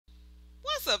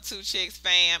What's up, Two Chicks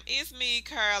fam? It's me,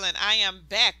 Carl, and I am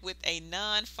back with a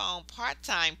non-phone,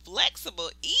 part-time,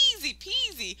 flexible, easy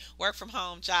peasy work from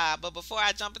home job. But before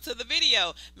I jump into the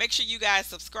video, make sure you guys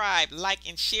subscribe, like,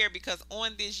 and share, because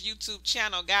on this YouTube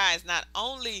channel, guys, not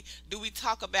only do we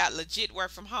talk about legit work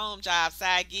from home jobs,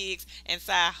 side gigs, and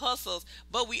side hustles,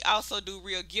 but we also do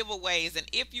real giveaways. And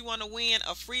if you want to win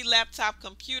a free laptop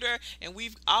computer, and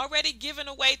we've already given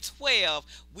away 12,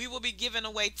 we will be giving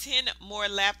away 10 more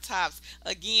laptops.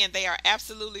 Again, they are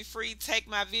absolutely free. Take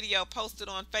my video, post it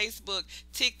on Facebook,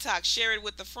 TikTok, share it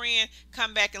with a friend,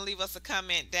 come back and leave us a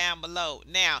comment down below.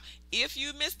 Now, if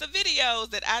you missed the videos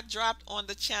that I dropped on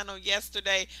the channel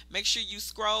yesterday, make sure you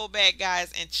scroll back,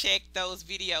 guys, and check those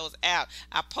videos out.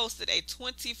 I posted a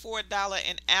 $24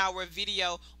 an hour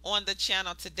video on the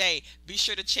channel today. Be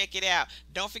sure to check it out.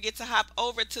 Don't forget to hop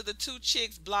over to the Two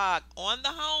Chicks blog on the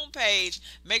home page.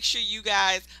 Make sure you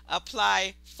guys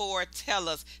apply for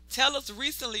TELUS. TELUS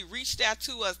recently reached out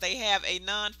to us. They have a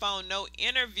non-phone, no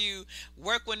interview,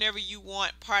 work whenever you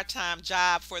want part-time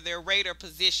job for their rater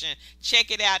position.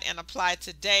 Check it out and apply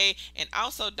today. And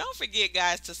also, don't forget,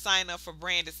 guys, to sign up for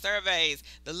branded surveys.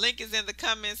 The link is in the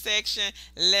comment section.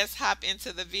 Let's hop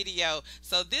into the video.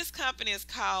 So this company is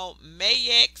called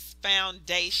Mejobs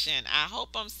Foundation. I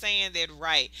hope I'm saying that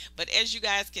right. But as you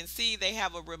guys can see, they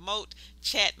have a remote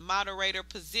chat moderator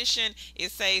position.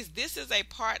 It says this is a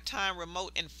part-time,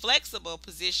 remote, and flexible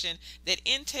position that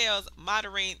entails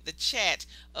monitoring the chat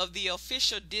of the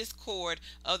official Discord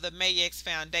of the Mejobs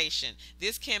Foundation.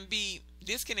 This can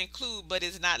include, but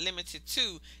is not limited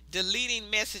to, deleting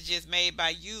messages made by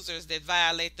users that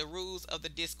violate the rules of the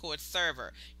Discord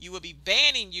server. You will be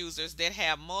banning users that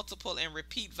have multiple and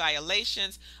repeat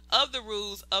violations of the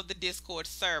rules of the Discord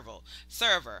server.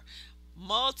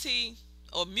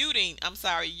 Muting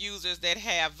users that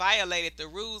have violated the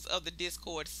rules of the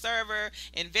Discord server,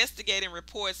 investigating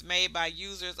reports made by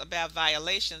users about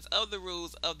violations of the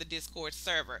rules of the Discord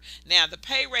server. Now, the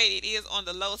pay rate, it is on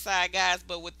the low side, guys,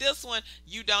 but with this one,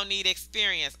 you don't need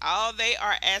experience. All they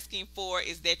are asking for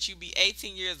is that you be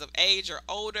 18 years of age or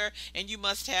older, and you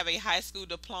must have a high school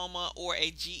diploma or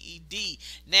a GED.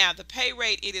 Now, the pay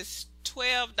rate, it is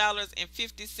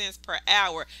 $12.50 per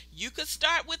hour. You could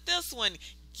start with this one.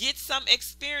 Get some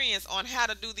experience on how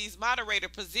to do these moderator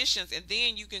positions, and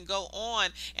then you can go on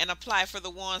and apply for the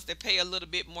ones that pay a little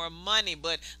bit more money.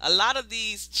 But a lot of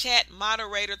these chat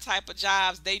moderator type of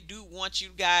jobs, they do want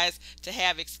you guys to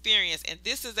have experience. And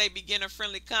this is a beginner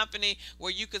friendly company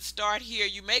where you could start here.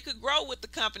 You may could grow with the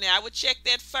company. I would check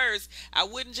that first. I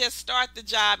wouldn't just start the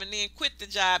job and then quit the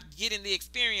job, getting the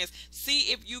experience.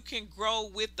 See if you can grow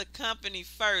with the company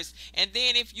first. And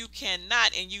then if you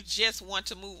cannot and you just want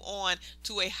to move on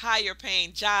to a higher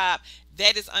paying job,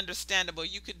 that is understandable.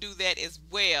 You could do that as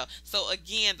well. So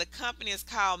again, the company is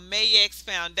called Mejobs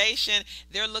Foundation.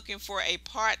 They're looking for a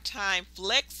part-time,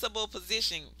 flexible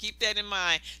position. Keep that in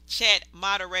mind. Chat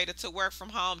moderator to work from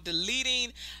home,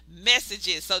 deleting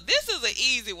messages. So this is an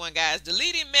easy one, guys.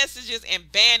 Deleting messages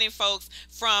and banning folks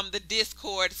from the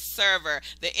Discord server.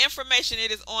 The information,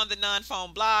 it is on the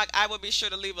non-phone blog. I will be sure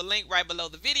to leave a link right below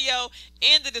the video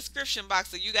in the description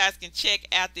box so you guys can check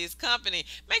out this company.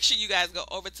 Make sure you guys go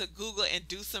over to Google and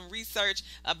do some research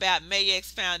about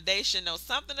Mejobs Foundation. Know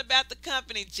something about the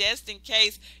company, just in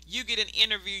case you get an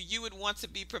interview. You would want to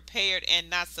be prepared and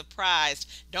not surprised.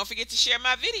 Don't forget to share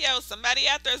my video. Somebody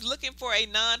out there is looking for a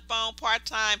non-phone,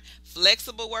 part-time,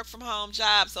 flexible work from home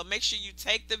job. So make sure you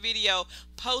take the video,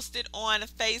 post it on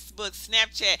Facebook,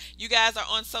 Snapchat. You guys are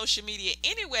on social media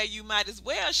anywhere. You might as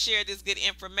well share this good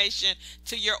information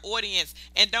to your audience.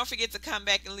 And don't forget to come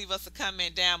back and leave us a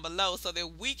comment down below so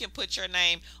that we can put your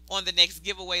name on the next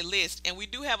giveaway list. And we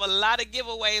do have a lot of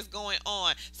giveaways going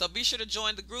on, so be sure to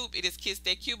join the group. It is Kiss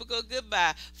That Cubicle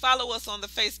Goodbye. Follow us on the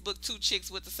Facebook Two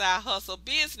Chicks with the Side Hustle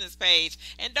business page.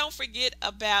 And don't forget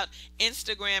about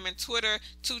Instagram and Twitter,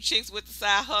 Two Chicks with the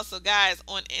Side Hustle. Guys,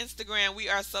 on Instagram, we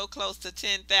are so close to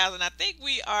 10,000. I think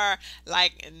we are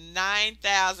like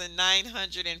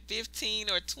 9,915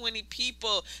 or 20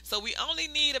 people. So we only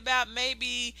need about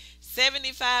maybe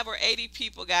 75 or 80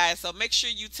 people, guys. So make sure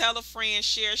you tell a friend,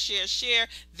 share.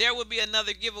 There will be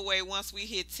another giveaway once we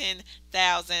hit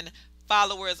 10,000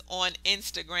 followers on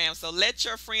Instagram. So let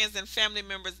your friends and family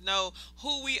members know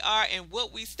who we are and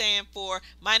what we stand for.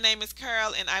 My name is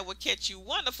Carl, and I will catch you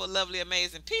wonderful, lovely,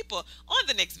 amazing people on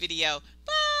the next video.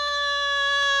 Bye,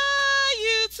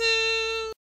 YouTube.